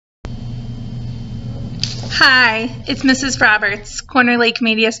Hi, it's Mrs. Roberts, Corner Lake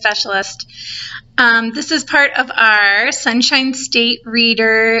Media Specialist. This is part of our Sunshine State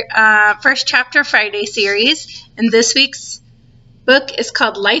Reader First Chapter Friday series, and this week's book is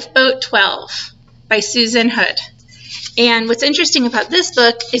called Lifeboat 12 by Susan Hood. And what's interesting about this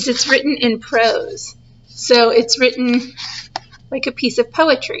book is it's written in prose, so it's written like a piece of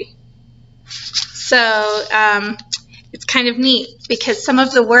poetry. So it's kind of neat because some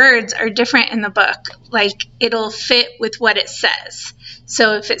of the words are different in the book. Like, it'll fit with what it says.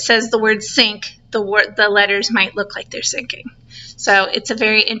 So if it says the word sink, the letters might look like they're sinking. So it's a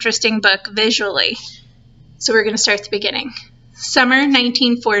very interesting book visually. So we're going to start at the beginning. Summer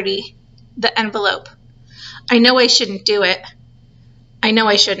 1940, the envelope. I know I shouldn't do it. I know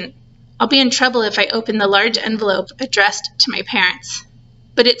I shouldn't. I'll be in trouble if I open the large envelope addressed to my parents.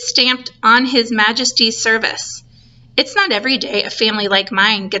 But it's stamped on His Majesty's service. It's not every day a family like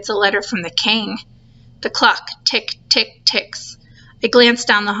mine gets a letter from the king. The clock tick, tick, ticks. I glance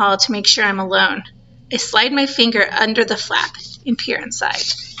down the hall to make sure I'm alone. I slide my finger under the flap and peer inside.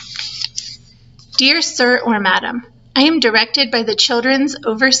 Dear Sir or Madam, I am directed by the Children's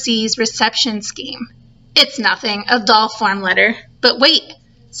Overseas Reception Scheme. It's nothing, a dull form letter. But wait,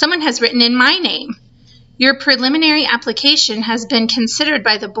 someone has written in my name. Your preliminary application has been considered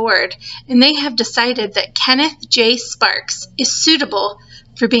by the board, and they have decided that Kenneth J. Sparks is suitable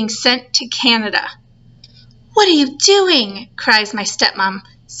for being sent to Canada. What are you doing? Cries my stepmom,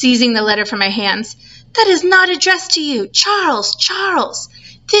 seizing the letter from my hands. That is not addressed to you. Charles, Charles,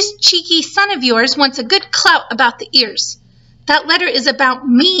 this cheeky son of yours wants a good clout about the ears. That letter is about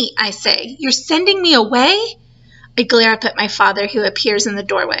me, I say. You're sending me away? I glare up at my father, who appears in the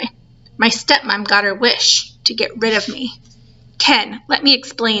doorway. My stepmom got her wish to get rid of me. Ken, let me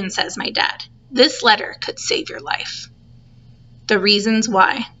explain, says my dad. This letter could save your life. The reasons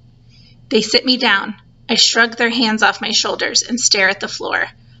why. They sit me down. I shrug their hands off my shoulders and stare at the floor,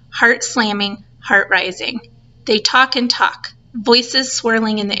 heart slamming, heart rising. They talk and talk, voices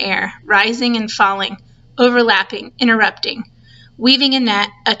swirling in the air, rising and falling, overlapping, interrupting, weaving a net,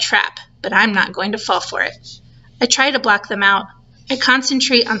 a trap, but I'm not going to fall for it. I try to block them out. I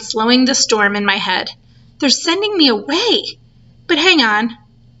concentrate on slowing the storm in my head. They're sending me away. But hang on.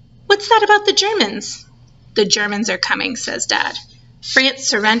 What's that about the Germans? The Germans are coming, says Dad. France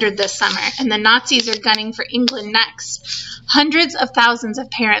surrendered this summer, and the Nazis are gunning for England next. Hundreds of thousands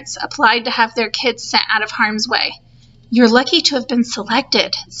of parents applied to have their kids sent out of harm's way. You're lucky to have been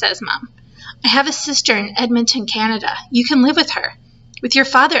selected, says Mom. I have a sister in Edmonton, Canada. You can live with her. With your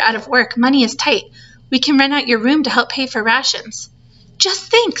father out of work, money is tight. We can rent out your room to help pay for rations.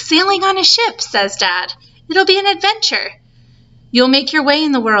 Just think, sailing on a ship, says Dad. It'll be an adventure. You'll make your way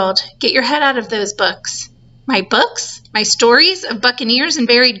in the world. Get your head out of those books. My books? My stories of buccaneers and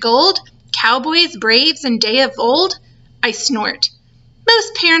buried gold? Cowboys, braves, and day of old? I snort.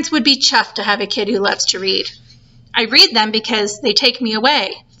 Most parents would be chuffed to have a kid who loves to read. I read them because they take me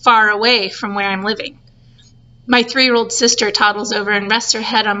away, far away from where I'm living. My 3-year-old sister toddles over and rests her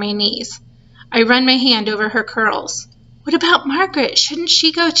head on my knees. I run my hand over her curls. What about Margaret? Shouldn't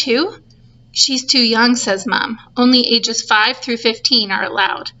she go too? She's too young, says Mom. Only ages 5 through 15 are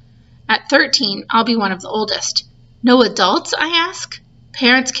allowed. At 13, I'll be one of the oldest. No adults, I ask?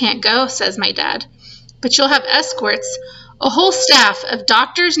 Parents can't go, says my dad. But you'll have escorts, a whole staff of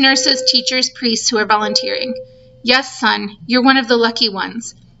doctors, nurses, teachers, priests who are volunteering. Yes, son, you're one of the lucky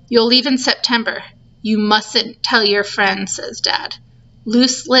ones. You'll leave in September. You mustn't tell your friends, says Dad.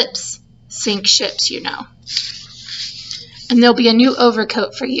 Loose lips sink ships, you know. And there'll be a new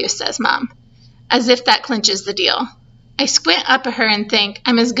overcoat for you, says Mom, as if that clinches the deal. I squint up at her and think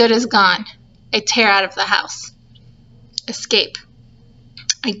I'm as good as gone. I tear out of the house. Escape.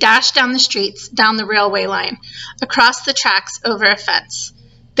 I dash down the streets, down the railway line, across the tracks, over a fence.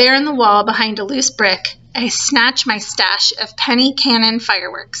 There in the wall, behind a loose brick, I snatch my stash of penny cannon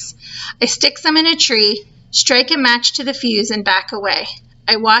fireworks. I stick some in a tree, strike a match to the fuse, and back away.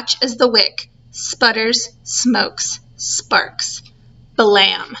 I watch as the wick sputters, smokes, sparks.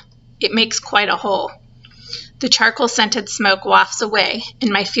 Blam! It makes quite a hole. The charcoal-scented smoke wafts away,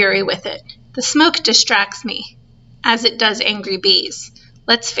 and my fury with it. The smoke distracts me, as it does angry bees.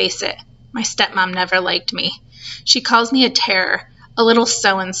 Let's face it, my stepmom never liked me. She calls me a terror, a little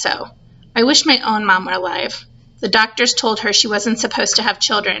so-and-so. I wish my own mom were alive. The doctors told her she wasn't supposed to have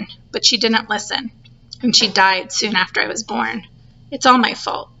children, but she didn't listen, and she died soon after I was born. It's all my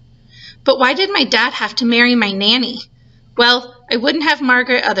fault. But why did my dad have to marry my nanny? Well, I wouldn't have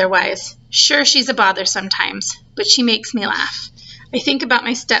Margaret otherwise. Sure, she's a bother sometimes, but she makes me laugh. I think about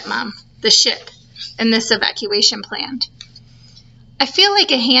my stepmom, the ship, and this evacuation plan. I feel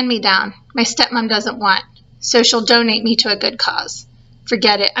like a hand-me-down my stepmom doesn't want. so she'll donate me to a good cause.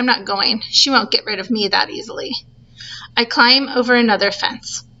 Forget it, I'm not going. She won't get rid of me that easily. I climb over another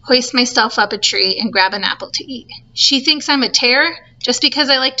fence, hoist myself up a tree, and grab an apple to eat. She thinks I'm a terror just because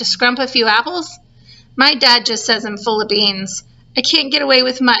I like to scrump a few apples? My dad just says I'm full of beans. I can't get away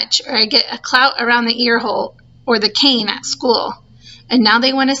with much, or I get a clout around the ear hole or the cane at school. And now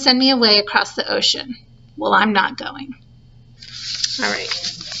they want to send me away across the ocean. Well, I'm not going. All right.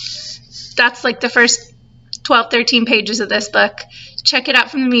 That's like the first 12, 13 pages of this book. Check it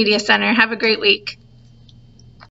out from the Media Center. Have a great week.